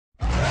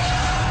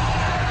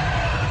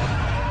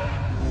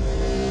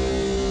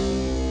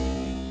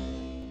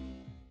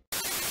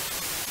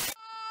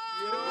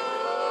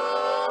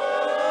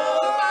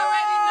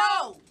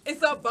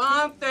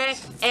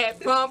again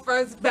at Bomb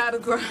First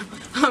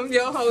Battlegrounds. I'm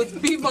your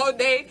host, B-Mo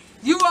Day.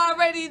 You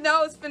already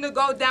know it's finna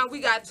go down. We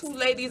got two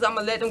ladies. I'm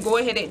gonna let them go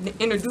ahead and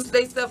introduce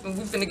themselves, and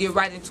we finna get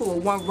right into it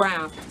one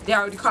round. They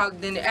already called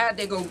it in the ad.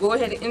 They gonna go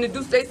ahead and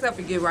introduce themselves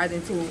and get right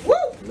into it. Woo!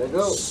 Let's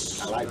go.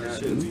 I like that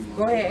shit.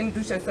 Go ahead and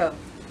introduce yourself.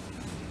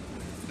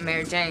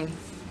 Mary Jane.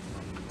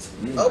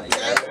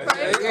 Okay.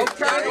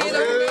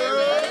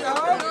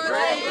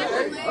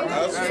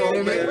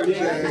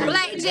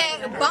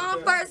 Blackjack,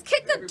 Bomb First,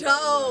 kick a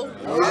dough.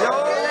 Okay,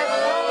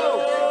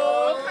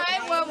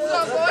 well, we're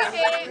gonna go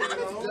ahead.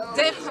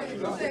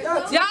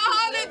 Y'all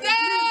hold it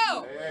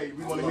down. Hey,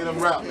 we want to get them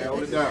rap, man.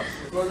 Hold it down.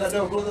 Close that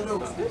door. Close that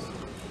door.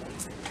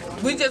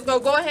 We just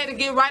gonna go ahead and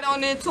get right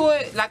on into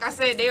it. Like I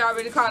said, they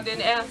already called in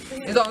the air.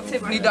 It's on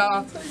Tiffany,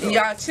 dog. And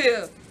y'all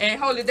chill and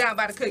hold it down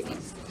by the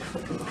cookies.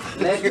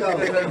 Let's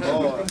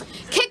go.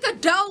 Kick a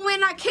dough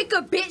in, I kick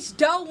a bitch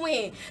dough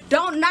in.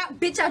 Don't knock,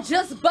 bitch, I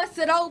just bust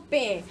it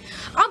open.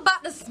 I'm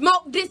about to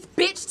smoke this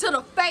bitch to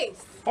the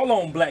face. Hold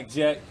on,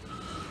 Blackjack.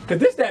 Cause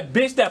this that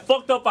bitch that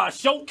fucked up our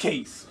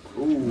showcase.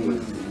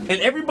 Ooh.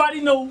 And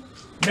everybody know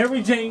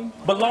Mary Jane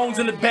belongs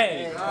in the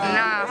bag.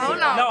 Nah, hold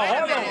on. No,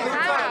 hold on.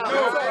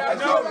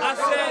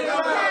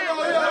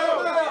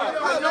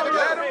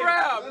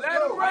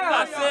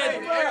 I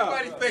said,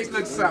 everybody's face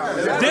looks sour.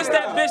 this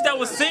that bitch that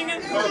was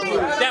singing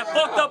that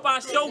fucked up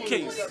our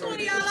showcase. Let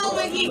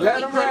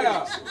him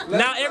rap.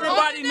 Now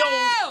everybody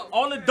knows,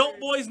 all the dope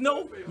boys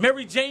know,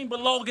 Mary Jane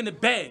belong in the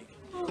bag.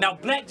 Now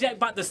Blackjack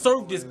about to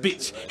serve this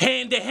bitch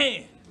hand to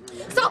hand.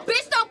 So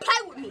bitch, don't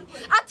play with me.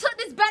 I took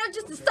this battle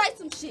just to say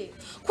some shit.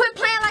 Quit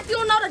playing like you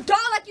don't know the dog,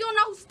 like you don't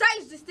know who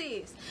stage this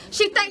is.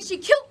 She thinks she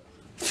cute.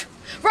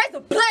 Raise a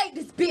blade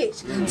this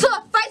bitch to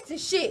her face and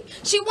shit.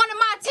 She wanted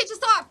my attention,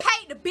 so I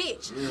paid the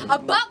bitch.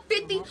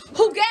 $1.50,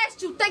 who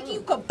gassed you thinking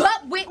you could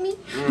butt with me?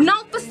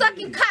 Known for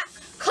sucking cock,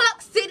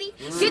 Cluck City.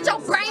 Get your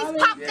brains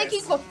popped thinking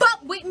you could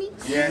fuck with me.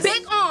 Yes.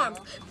 Big arms,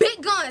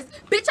 big guns,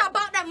 bitch, I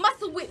bought that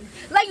muscle with me.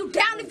 Lay you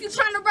down if you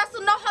trying to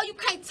wrestle, know how you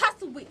can't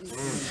tussle with me.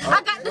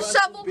 I got the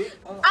shovel,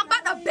 I'm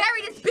about to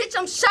bury this bitch,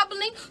 I'm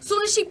shoveling.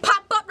 Soon as she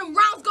pop up, them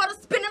rounds go to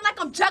spinning like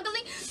I'm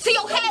juggling. See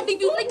your head, leave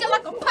you leaking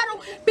like a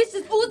puddle. Bitch,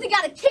 this Uzi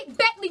got a kick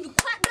back, leave you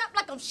clapped up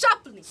like I'm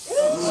shuffling.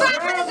 $500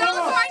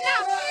 right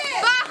now,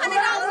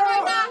 $500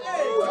 right now.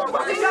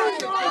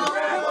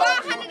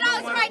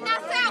 $500 right now,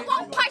 say I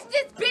won't punch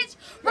this bitch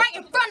right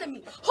in front of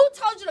me. Who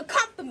told you to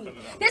come for me?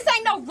 This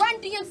ain't no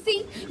Run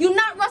DMC. You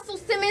not Russell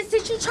Simmons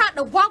since you tried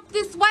to walk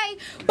this way,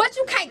 but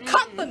you can't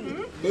come for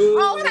me.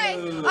 Okay,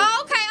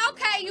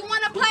 you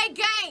wanna play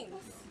games?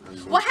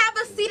 Well, have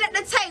a seat at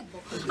the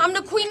table. I'm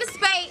the queen of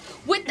spades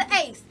with the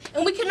ace,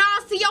 and we can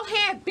all see your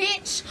hand,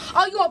 bitch.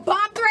 Oh, you a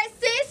bomb threat,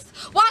 sis?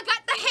 Well, I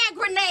got the hand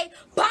grenade,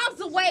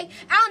 bombs away.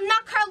 I'll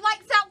knock her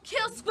lights out,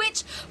 kill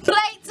switch,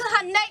 blade to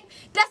her nape.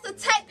 That's a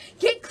tape.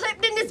 Get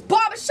clipped in this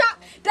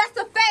barbershop. That's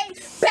a fade.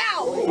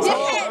 Bow.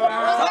 Your head.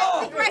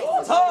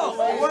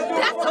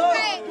 That's a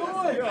fade.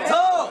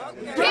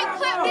 Get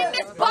clipped in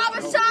this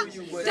barbershop.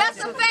 That's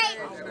a fade.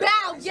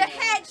 Bow. Your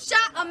head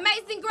shot.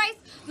 Amazing grace.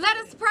 Let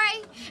us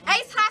pray.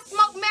 Ace high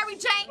smoke Mary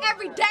Jane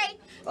every day.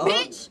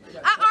 Bitch,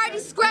 I already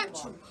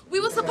scrapped you. We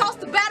were supposed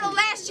to battle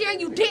last year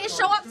and you didn't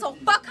show up, so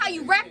fuck how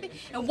you rapping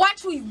and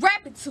watch who you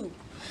rapping to.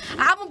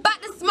 I'm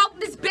about to smoke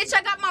this bitch.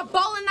 I got my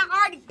bowl and I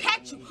already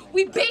packed you.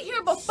 We been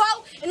here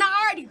before and I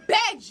already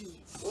bagged you.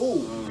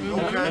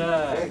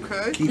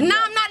 Okay.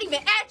 Now I'm not even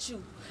at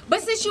you.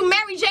 But since you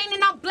Mary Jane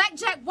and I'm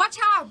Blackjack, watch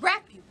how I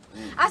rap you.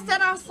 I said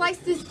I'll slice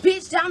this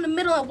bitch down the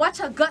middle and watch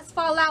her guts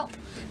fall out.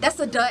 That's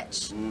a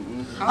Dutch.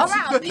 Alright,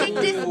 I'll pick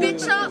this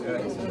bitch up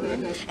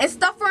and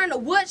stuff her in a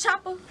wood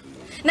chopper.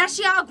 Now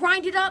she all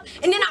grinded up,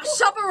 and then I'll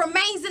shove her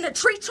remains in a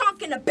tree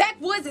trunk in the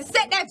backwoods and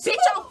set that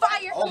bitch on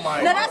fire. Oh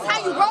my now that's how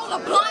you roll a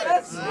blunt. Now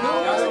that's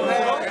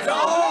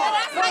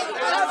how you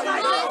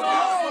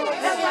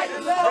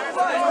roll a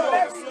blunt.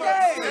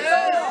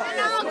 And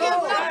I don't give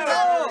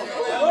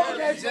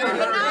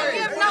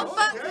no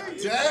fuck.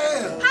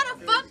 How the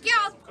fuck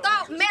y'all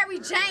thought Mary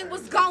Jane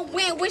was gonna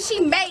win when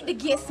she made to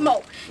get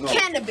smoked?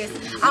 Cannabis.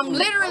 I'm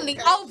literally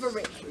over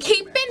it.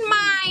 Keep in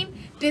mind,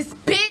 this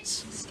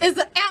bitch is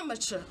an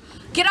amateur.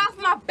 Get off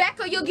my back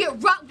or you'll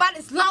get rocked by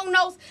this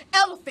long-nosed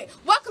elephant.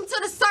 Welcome to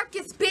the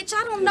circus, bitch.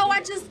 I don't know,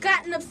 I just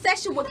got an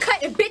obsession with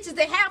cutting bitches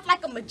in half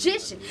like a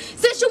magician.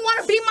 Since you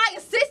want to be my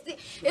assistant,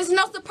 it's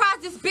no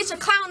surprise this bitch a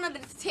clown under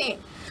this tent.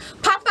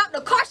 Pop out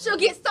the car, she'll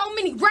get so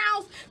many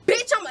rounds.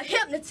 Bitch, I'm a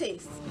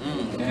hypnotist.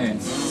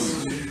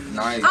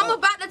 Nice. I'm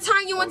about to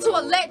turn you into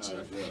a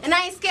legend. And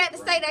I ain't scared to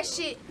say that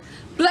shit.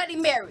 Bloody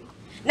Mary.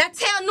 Now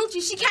tell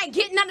Nucci she can't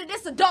get none of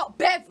this adult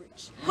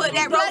beverage. Put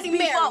that Bloody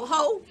Mary.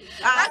 ho.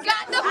 I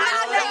got the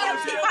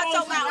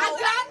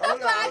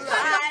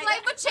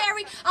flavor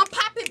cherry. I'm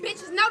popping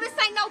bitches. No, this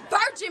ain't no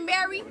Virgin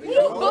Mary.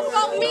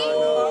 Before me.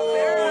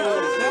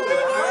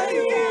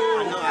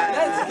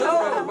 Let's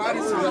go.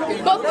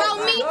 Before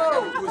me.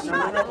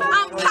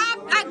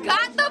 I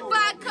got the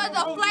vodka,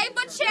 the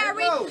flavor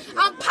cherry.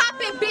 I'm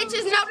popping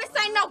bitches. No, this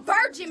ain't no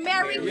Virgin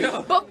Mary.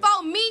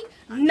 Before me,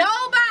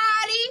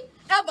 nobody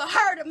ever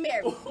heard of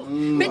Mary.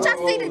 Bitch, I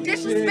see the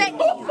disrespect.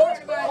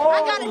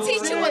 gotta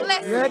teach you a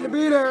lesson. You had to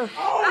be there.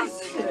 I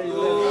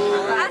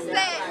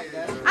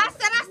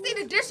said, I see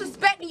the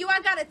disrespect in you.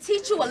 I gotta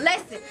teach you a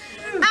lesson.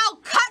 I'll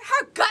cut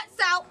her guts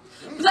out,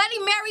 Bloody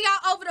Mary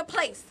all over the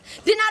place.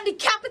 Then I'll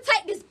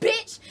decapitate this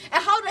bitch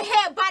and hold her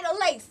head by the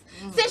lace.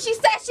 Since she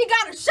said she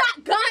got a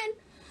shotgun,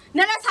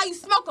 now that's how you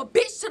smoke a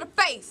bitch to the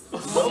face. I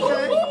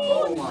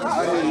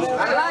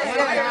like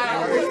that.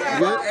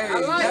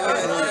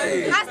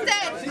 I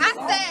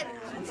said,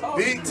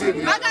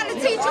 I gotta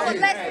teach you a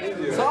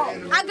lesson.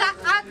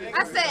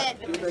 I said.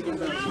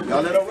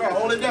 Y'all let her roll.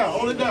 Hold it down.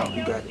 Hold it down.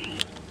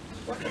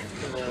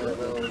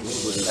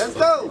 Let's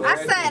go. I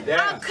said,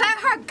 I'll cut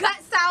her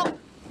guts out.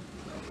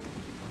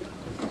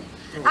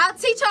 I'll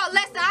teach her a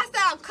lesson. I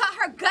said, I'll cut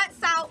her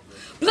guts out.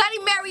 Bloody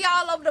Mary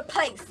all over the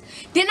place.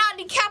 Then I'll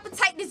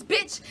decapitate this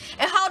bitch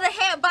and hold her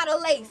head by the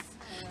lace.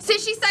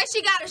 Since she said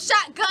she got a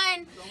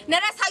shotgun, now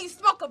that's how you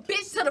smoke a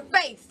bitch to the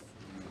face.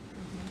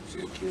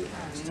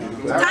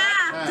 Time.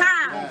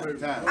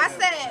 I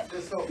said,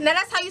 now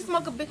that's how you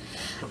smoke a bitch.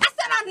 I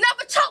said I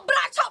never choked, but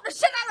I choked the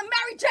shit out of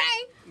Mary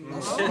Jane.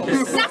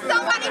 Now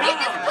somebody get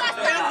this plus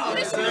size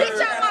police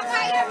bitch out my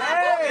face.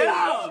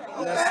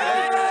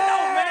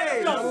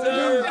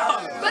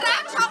 But I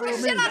choked the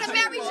shit out of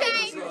Mary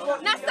Jane.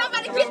 Now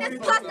somebody get this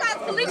plus size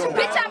police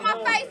bitch out my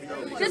face.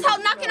 This hoe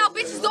knocking on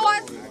bitches'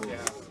 doors.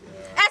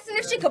 Asking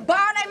if she could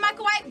borrow that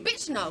microwave.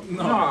 Bitch, no.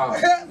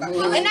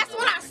 And that's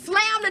when I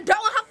slammed the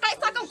door in her face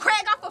like I'm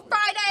Craig off of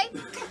Friday.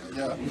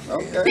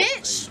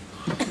 Bitch.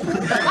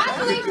 Why,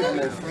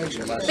 Felicia?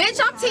 Bitch,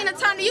 I'm Tina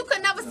Turner. You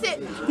could never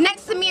sit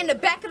next to me in the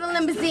back of the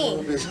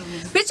limousine.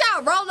 Bitch,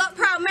 I'll roll up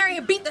Proud Mary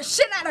and beat the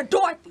shit out of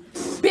Dorothy.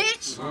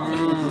 Bitch.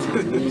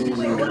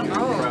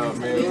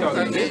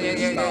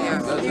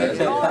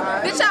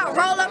 Bitch, I'll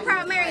roll up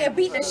Proud Mary and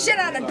beat the shit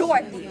out of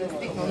Dorothy.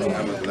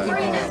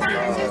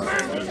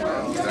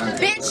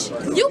 Bitch,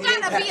 you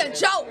gotta be a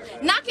joke.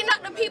 Knocking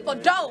up the people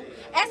door,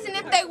 asking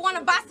if they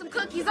wanna buy some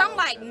cookies. I'm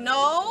like,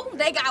 no,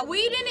 they got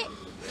weed in it.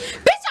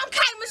 Bitch, I'm K.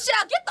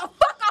 Michelle. Get the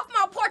fuck off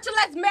my porch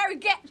unless Mary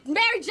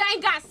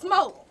Jane got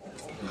smoke.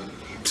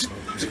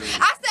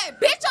 I said,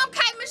 bitch, I'm K.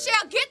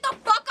 Michelle. Get the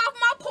fuck off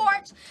my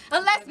porch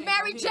unless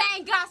Mary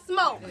Jane got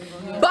smoke.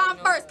 Bomb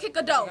first, kick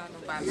a dough.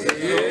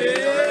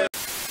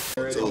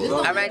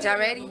 All right, y'all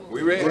ready?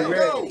 We ready.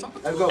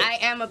 Let's go. I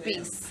am a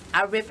beast.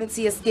 I rip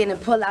into your skin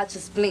and pull out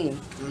your spleen.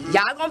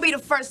 Y'all gonna be the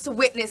first to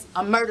witness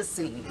a murder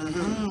scene.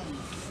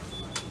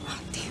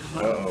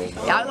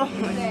 Y'all gonna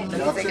let me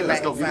take it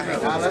back. Sorry.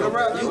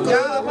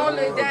 Y'all hold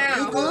it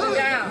down. Hold it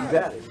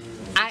down.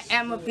 I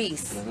am a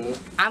beast.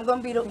 I'm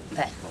gonna be the.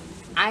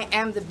 I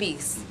am the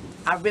beast.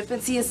 I rip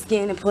into your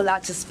skin and pull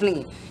out your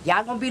spleen.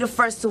 Y'all gonna be the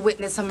first to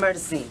witness a murder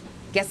scene.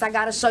 Guess I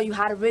gotta show you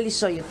how to really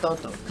show your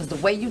toto. Cause the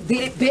way you did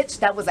it, bitch,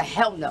 that was a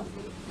hell no.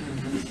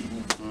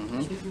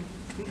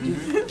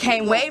 You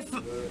came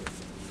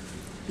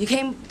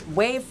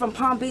way from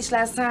Palm Beach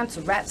last time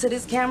to rap to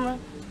this camera.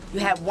 You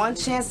had one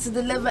chance to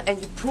deliver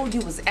and you proved you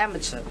was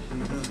amateur.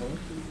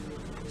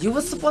 You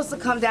was supposed to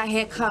come down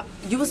here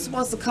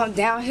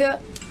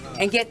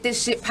and get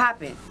this shit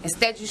popping.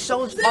 Instead you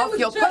showed off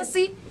your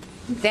pussy,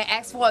 then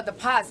asked for a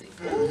deposit.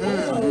 Come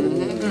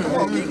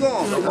on, keep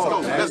going.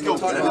 Let's go.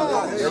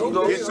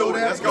 Get to it.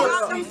 Let's go.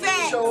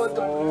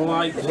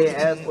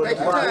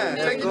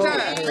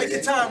 Take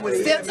your time with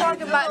it. Still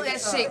talking about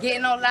that shit,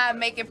 getting on live,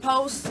 making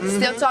posts.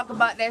 Still talking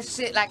about that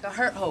shit like a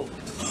hurt hoe.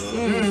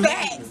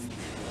 Facts.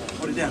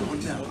 Hold it down.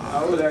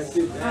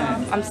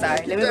 I'm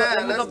sorry. Let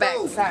me go back.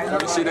 Sorry.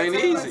 This shit ain't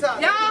easy.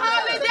 Y'all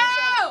hold it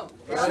down.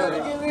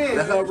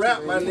 That's her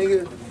rap, my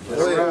nigga.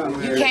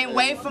 You came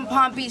way from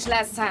Palm Beach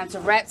last time to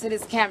rap to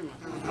this camera.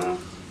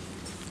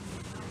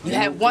 You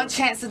had one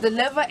chance to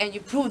deliver and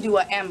you proved you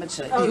were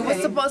amateur. You were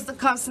supposed to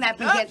come snap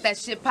and get that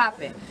shit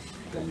popping.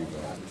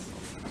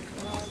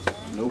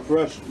 No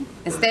pressure.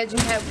 Instead you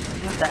had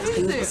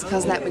you were supposed to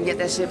come snap and get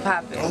that shit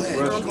popping. Hold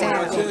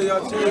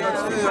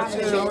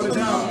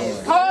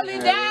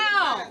it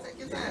down.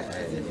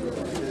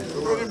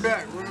 Run it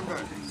back.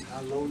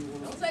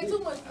 Don't say too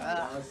much.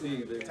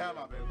 Time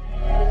out, baby.